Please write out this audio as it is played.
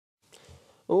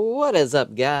What is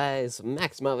up, guys?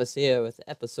 Max Mavis here with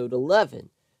episode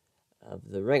 11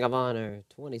 of the Ring of Honor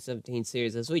 2017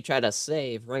 series as we try to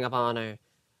save Ring of Honor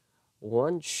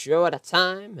one show at a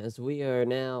time as we are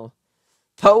now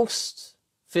post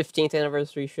 15th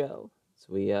anniversary show.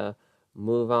 So we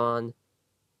move on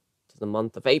to the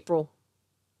month of April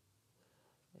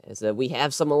as we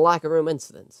have some locker room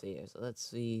incidents here. So let's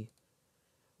see.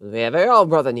 We have our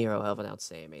brother Nero helping out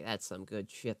Sammy. That's some good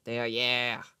shit there.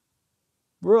 Yeah.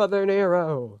 Brother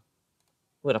Nero.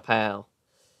 What a pal.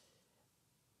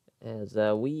 As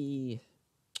we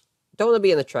don't want to be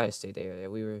in the tri-state area.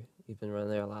 We've been running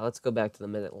there a lot. Let's go back to the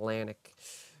Mid-Atlantic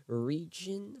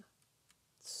region.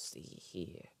 Let's see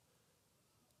here.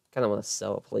 Kind of want to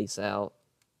sell a place out.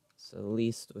 So at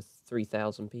least with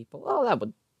 3,000 people. Oh, that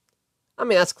would. I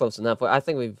mean, that's close enough. I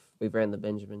think we've ran the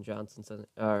Benjamin Johnson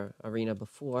arena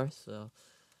before, so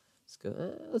let's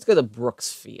go. Let's go to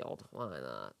Brooksfield. Why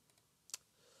not?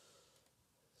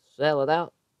 Sell it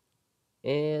out,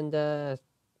 and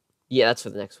yeah, that's for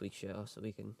the next week's show, so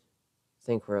we can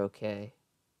think we're okay.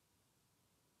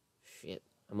 Shit,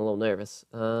 I'm a little nervous.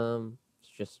 Let's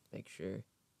just make sure.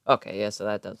 Okay, yeah, so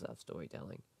that does have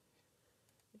storytelling,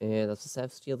 and let's just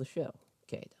have steal the show.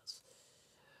 Okay, it does.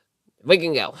 We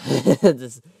can go.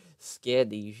 Just scared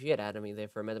the shit out of me there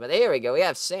for a minute, but there we go. We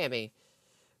have Sammy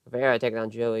Rivera taking on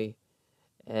Joey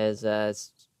as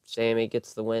Sammy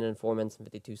gets the win in 4 minutes and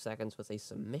 52 seconds with a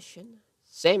submission.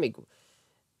 Sammy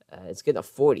is getting a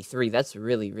 43. That's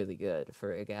really, really good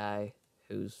for a guy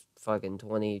who's fucking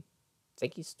 20. I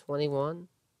think he's 21.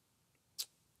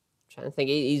 Trying to think.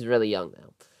 He's really young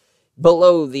now.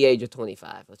 Below the age of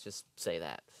 25. Let's just say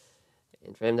that.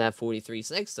 And for him to have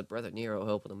 43-6, the brother Nero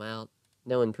helping him out.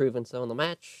 No improvements on the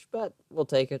match, but we'll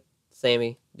take it.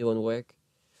 Sammy doing work.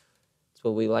 That's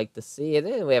what we like to see. And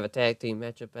then we have a tag team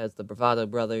matchup as the Bravado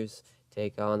Brothers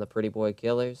take on the Pretty Boy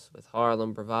Killers with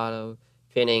Harlem Bravado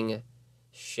pinning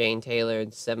Shane Taylor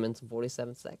in 7 minutes and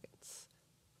 47 seconds.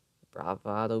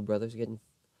 Bravado Brothers getting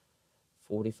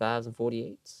 45s and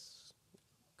 48s.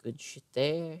 Good shit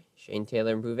there. Shane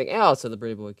Taylor improving. And also the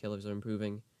Pretty Boy Killers are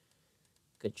improving.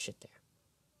 Good shit there.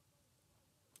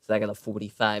 So I got a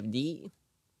 45D.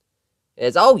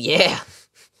 It's, oh yeah!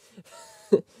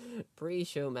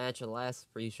 Pre-show match, the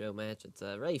last pre-show match. It's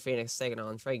Ray Phoenix taking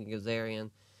on Frankie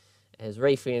Kazarian as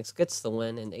Ray Phoenix gets the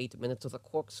win in 8 minutes with a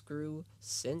corkscrew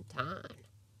senton.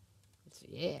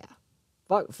 Yeah.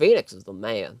 Fuck, Phoenix is the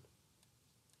man.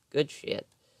 Good shit.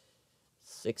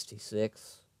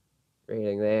 66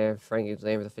 rating there. Frankie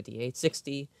Kazarian with a 58.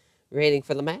 60 rating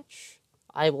for the match.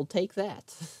 I will take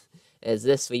that. As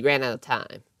this, we ran out of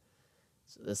time.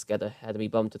 So this had to be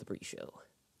bumped to the pre-show.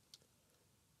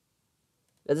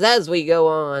 As we go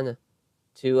on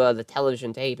to the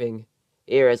television taping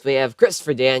here, as we have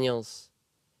Christopher Daniels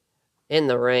in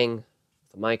the ring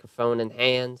with a microphone in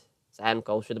hand. So Adam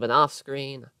Cole should have been off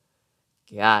screen.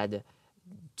 God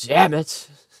damn it.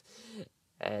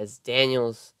 As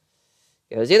Daniels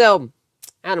goes,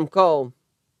 Adam Cole,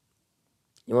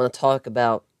 you want to talk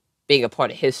about being a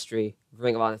part of history,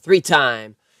 Ring of Honor,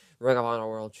 3-time Ring of Honor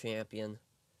World Champion.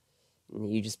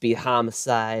 And you just beat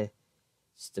Homicide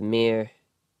just a mere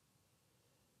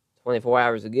 24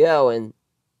 hours ago, and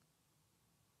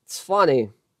it's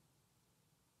funny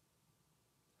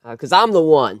because I'm the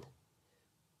one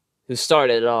who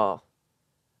started it all.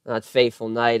 That fateful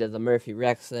night at the Murphy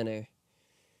Rec Center,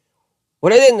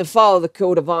 when I didn't follow the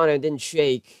code of honor, didn't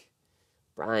shake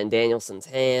Bryan Danielson's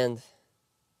hand,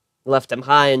 left him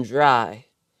high and dry.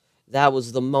 That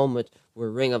was the moment where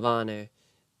Ring of Honor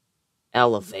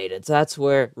elevated. That's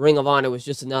where Ring of Honor was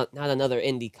just not another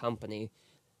indie company.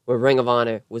 Where Ring of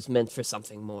Honor was meant for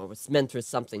something more, was meant for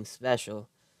something special.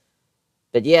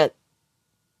 But yet,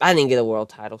 I didn't get a world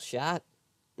title shot.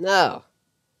 No.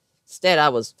 Instead, I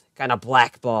was kind of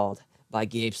blackballed by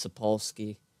Gabe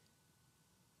Sapolsky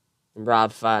and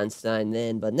Rob Feinstein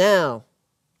then. But now,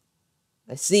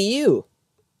 I see you.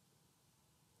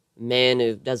 A man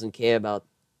who doesn't care about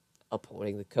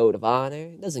upholding the code of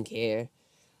honor, doesn't care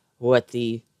what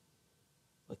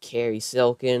Kerry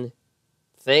Silken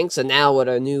thinks, and now what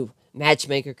our new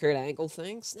matchmaker Kurt Angle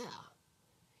thinks. No,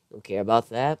 don't care about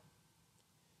that.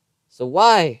 So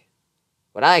why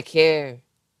would I care?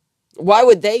 Why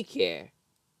would they care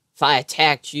if I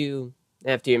attacked you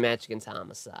after your match against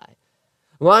Homicide?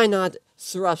 Why not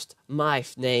thrust my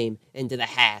name into the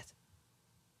hat?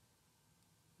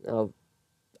 No,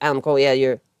 Adam Cole, yeah,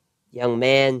 you're a young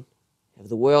man. You have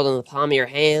the world in the palm of your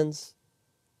hands.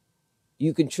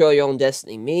 You control your own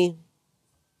destiny. Me,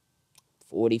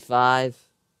 45.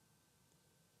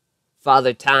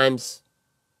 Father Time's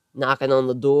knocking on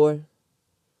the door.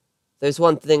 there's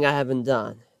one thing I haven't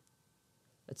done.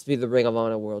 Let's be the Ring of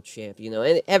Honor World Champion,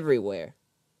 and everywhere.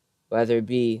 Whether it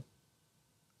be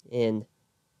in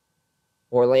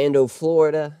Orlando,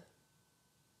 Florida,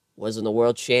 wasn't a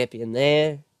world champion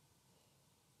there.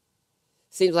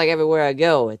 Seems like everywhere I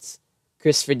go, it's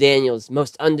Christopher Daniels,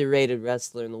 most underrated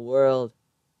wrestler in the world.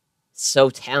 So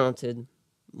talented,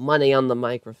 money on the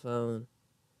microphone,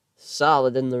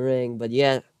 solid in the ring, but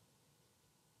yet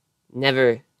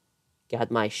never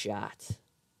got my shot.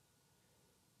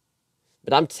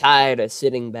 But I'm tired of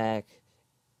sitting back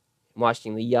and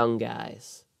watching the young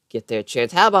guys get their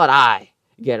chance. How about I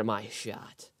get my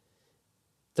shot?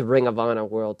 The Ring of Honor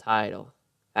World title,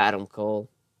 Adam Cole.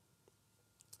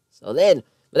 So then,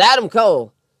 with Adam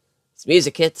Cole, his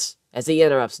music hits as he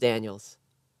interrupts Daniels.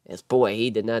 Yes, boy, he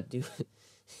did not do...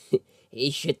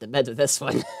 he shit the bed with this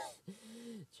one.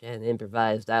 Trying to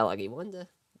improvise dialogue. He wanted to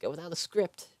go without a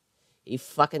script. He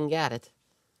fucking got it.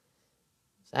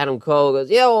 So Adam Cole goes,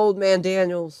 yo, old man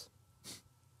Daniels.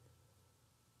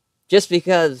 Just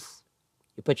because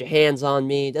you put your hands on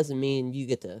me doesn't mean you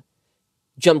get to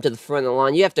jump to the front of the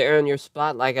line. You have to earn your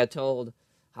spot, like I told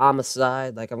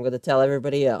Homicide, like I'm going to tell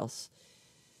everybody else.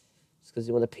 Just because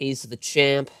you want a piece of the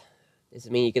champ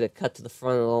doesn't mean you get to cut to the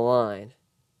front of the line.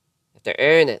 You have to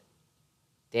earn it,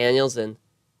 Daniels, and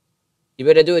you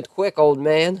better do it quick, old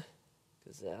man.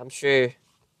 Because I'm sure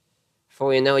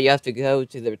before you know you have to go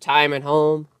to the retirement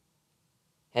home,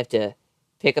 have to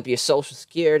pick up your Social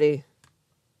Security.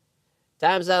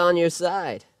 Time's not on your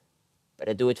side.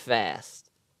 Better do it fast.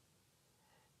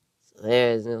 So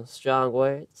there's no strong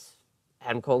words.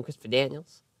 Adam Cole and Christopher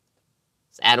Daniels.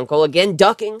 It's Adam Cole again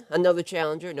ducking another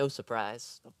challenger. No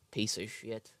surprise. A piece of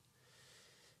shit.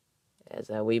 As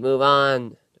we move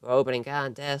on to our opening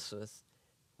contest with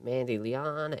Mandy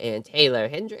Leon and Taylor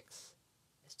Hendricks.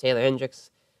 As Taylor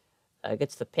Hendricks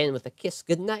gets the pin with a kiss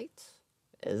goodnight.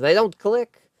 As they don't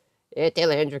click,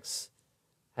 Taylor Hendricks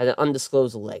had an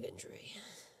undisclosed leg injury.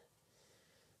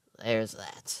 There's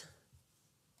that.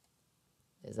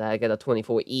 As I get a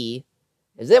 24E.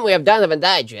 As then we have Donovan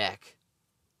Dijak,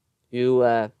 who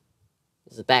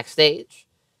is backstage.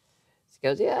 He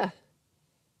goes, yeah,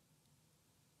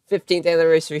 15th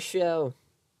anniversary show.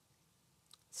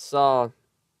 Saw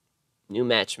new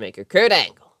matchmaker Kurt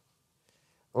Angle,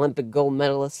 Olympic gold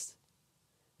medalist.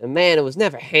 A man who was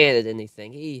never handed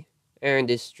anything. He earned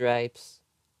his stripes.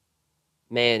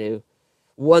 Man who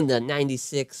won the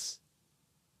 96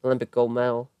 Olympic gold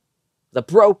medal. The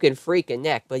broken freaking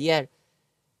neck, but yet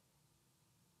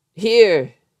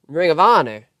here in Ring of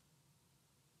Honor,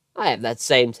 I have that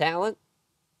same talent.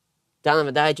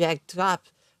 Donovan Dijak, top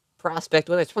prospect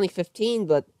winner 2015,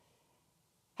 but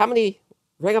how many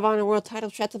Ring of Honor world title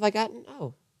shots have I gotten?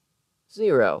 Oh,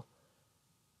 0.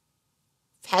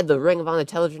 I've had the Ring of Honor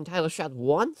television title shot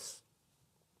once?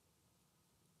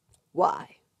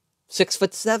 Why?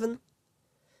 6'7"?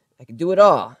 I can do it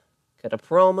all. Cut a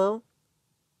promo.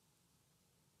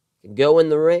 Can go in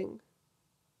the ring.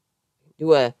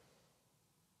 Do a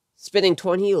spinning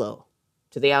tornado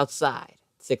to the outside.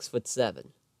 6'7".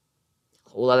 A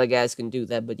whole lot of guys can do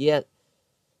that, but yet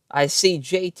I see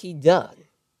JT Dunne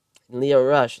and Leo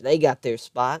Rush. They got their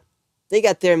spot. They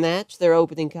got their match, their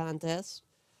opening contest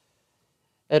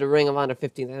at a Ring of Honor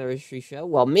 15th anniversary show.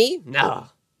 Well, me? No.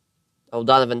 Oh,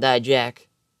 Donovan Dijak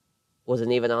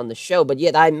wasn't even on the show, but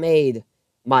yet I made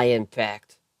my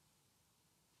impact.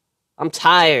 I'm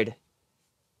tired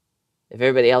of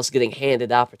everybody else getting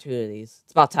handed opportunities.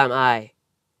 It's about time I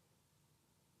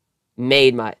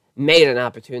made an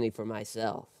opportunity for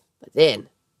myself. But then,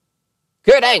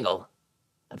 Kurt Angle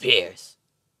appears.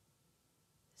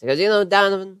 He goes, you know,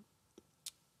 Donovan,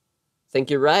 I think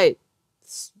you're right.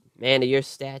 It's man of your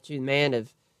stature, man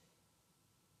of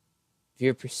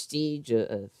your prestige,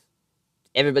 of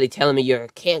everybody telling me you're a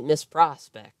can't-miss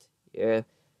prospect. You're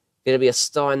going to be a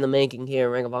star in the making here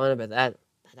in Ring of Honor, but that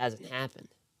hasn't happened.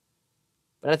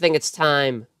 But I think it's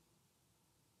time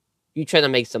you try to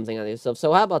make something out of yourself.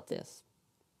 So how about this?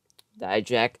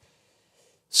 Dijak,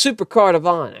 Super Card of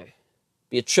Honor.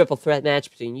 Be a triple threat match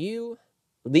between you,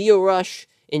 Leo Rush,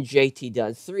 and JT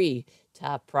Dunne. 3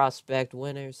 top prospect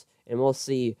winners, and we'll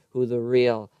see who the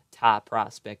real top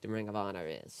prospect in Ring of Honor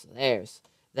is. So there's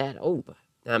that. Oh,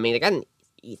 I mean, I got an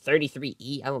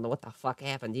E33E. I don't know what the fuck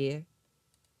happened here.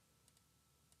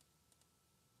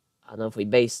 I don't know if we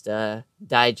based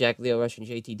Dijak, Leo Rush, and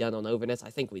JT Dunne on overness. I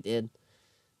think we did.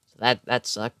 So that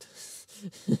sucked.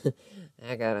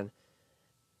 I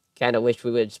kind of wish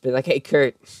we would just be like, hey,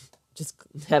 Kurt, just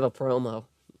have a promo.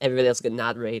 Everybody else get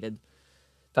not rated.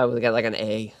 Probably got like an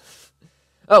A.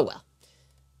 Oh, well.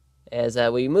 As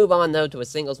we move on, though, to a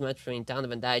singles match between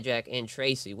Donovan, Dijak, and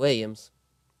Tracy Williams.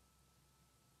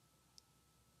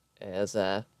 As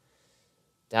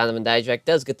Donovan Dijak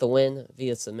does get the win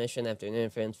via submission after an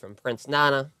interference from Prince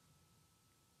Nana.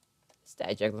 It's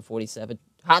Dijak the 47.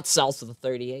 Hot Salsa the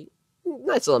 38.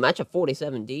 Nice little match, a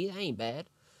 47D. That ain't bad.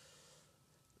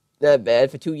 Not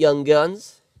bad for two young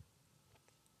guns.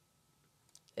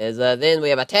 As then we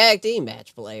have a tag team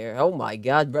match player. Oh my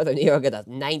god, Brother Nero got a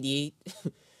 98.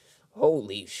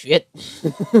 Holy shit.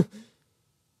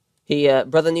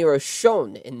 Brother Nero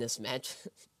shone in this match.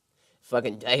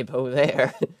 Fucking typo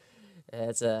there.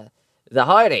 That's the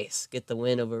Hardys get the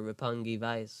win over Roppongi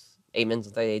Vice. 8 minutes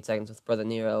and 38 seconds with Brother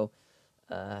Nero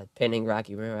pinning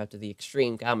Rocky Romero after the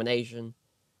extreme combination.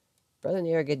 Brother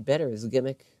Nero get better as a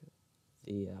gimmick.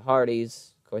 The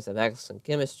Hardys, of course, have excellent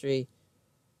chemistry.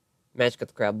 Match got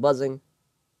the crowd buzzing.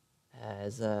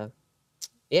 As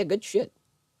yeah, good shit.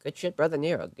 Good shit, Brother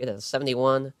Nero. Get a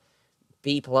 71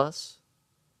 B+.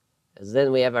 As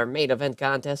then we have our main event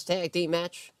contest tag team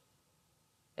match.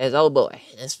 As, oh boy,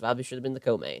 this probably should have been the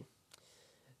co-main.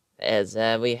 As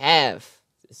we have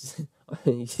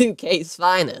UK's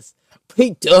finest,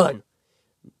 Pete Dunne,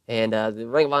 and the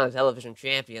Ring of Honor Television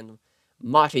Champion,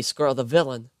 Marty Scurll, the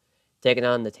villain, taking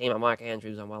on the team of Mark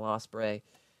Andrews and Will Ospreay.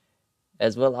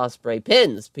 As Will Ospreay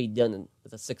pins Pete Dunne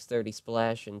with a 630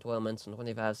 splash in 12 minutes and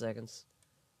 25 seconds.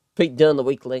 Pete Dunne, the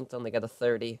weak link, only got a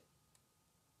 30.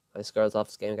 Scurll's off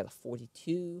this game, got a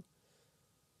 42.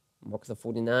 Mark with a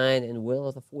 49, and Will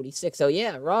with a 46. So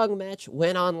yeah, wrong match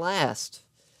went on last.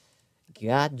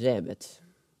 God damn it.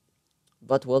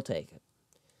 But we'll take it.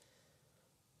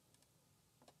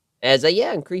 As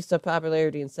yeah, increased our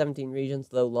popularity in 17 regions,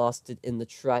 though lost it in the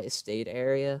tri-state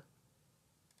area.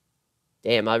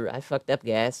 Damn, I fucked up,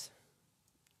 guys.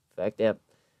 Fucked up.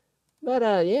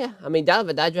 But yeah, I mean,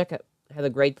 Donovan Dijak had a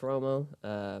great promo.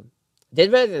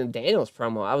 Did better than Daniel's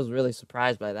promo. I was really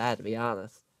surprised by that, to be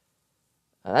honest.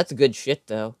 That's good shit,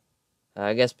 though.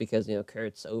 I guess because, you know,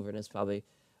 Kurt's overness probably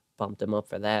bumped him up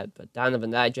for that. But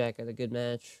Donovan Dijak had a good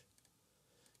match.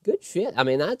 Good shit. I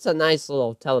mean, that's a nice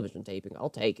little television taping. I'll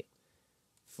take it.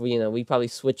 For, you know, we probably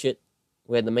switch it.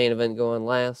 We had the main event going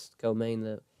last.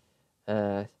 Co-main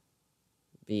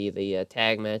be the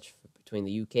tag match between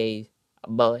the UK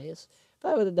boys.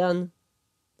 Probably would have done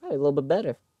probably a little bit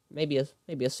better. Maybe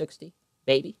a 60.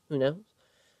 Maybe. Who knows?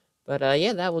 But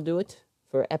yeah, that will do it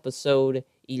for episode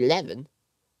 11.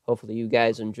 Hopefully you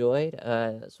guys enjoyed.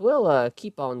 So we'll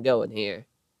keep on going here,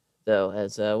 though,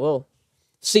 as we'll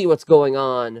see what's going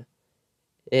on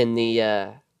in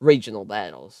the regional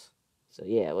battles. So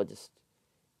yeah, we'll just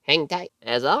hang tight.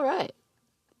 As alright.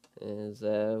 As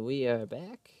we are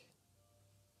back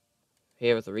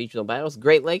here with the regional battles.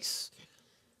 Great Lakes.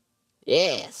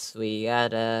 Yes, we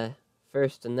got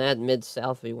first in that.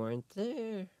 Mid-South we weren't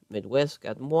there. Midwest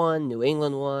got 1. New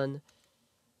England 1.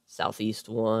 Southeast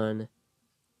 1.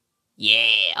 Yeah,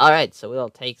 alright, so we'll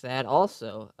take that.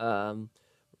 Also,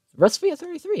 WrestleMania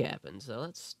 33 happened, so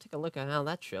let's take a look at how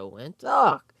that show went.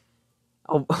 Oh,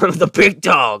 the big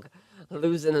dog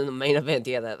losing in the main event.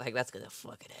 Yeah, that's gonna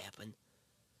fucking happen.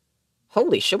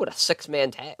 Holy shit, what a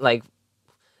 6-man tag. Like,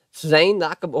 Zayn,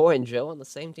 Nakamura, and Joe on the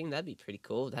same team, that'd be pretty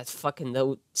cool. That's fucking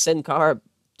no Sin Cara,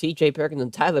 TJ Perkins,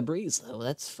 and Tyler Breeze, though.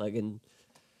 That's fucking...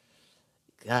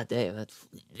 goddamn, that's...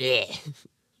 yeah.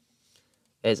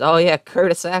 Oh yeah,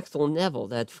 Curtis Axel Neville,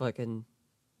 that fucking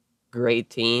great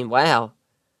team. Wow.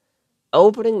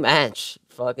 Opening match,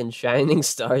 fucking Shining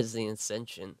Stars, the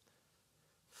Ascension.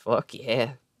 Fuck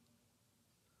yeah.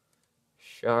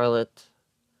 Charlotte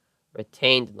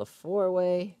retained in the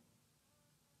 4-way.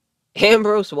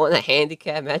 Ambrose won a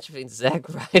handicap match between Zack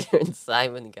Ryder and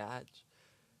Simon Gotch.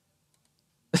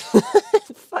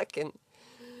 Fucking,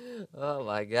 oh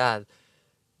my god.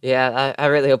 Yeah, I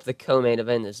really hope the co-main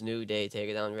event is New Day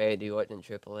taking on Randy Orton and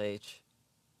Triple H.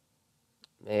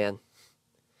 Man,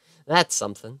 that's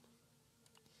something.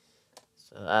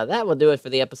 So that will do it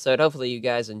for the episode. Hopefully you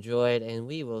guys enjoyed, and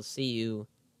we will see you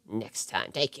next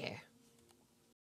time. Take care.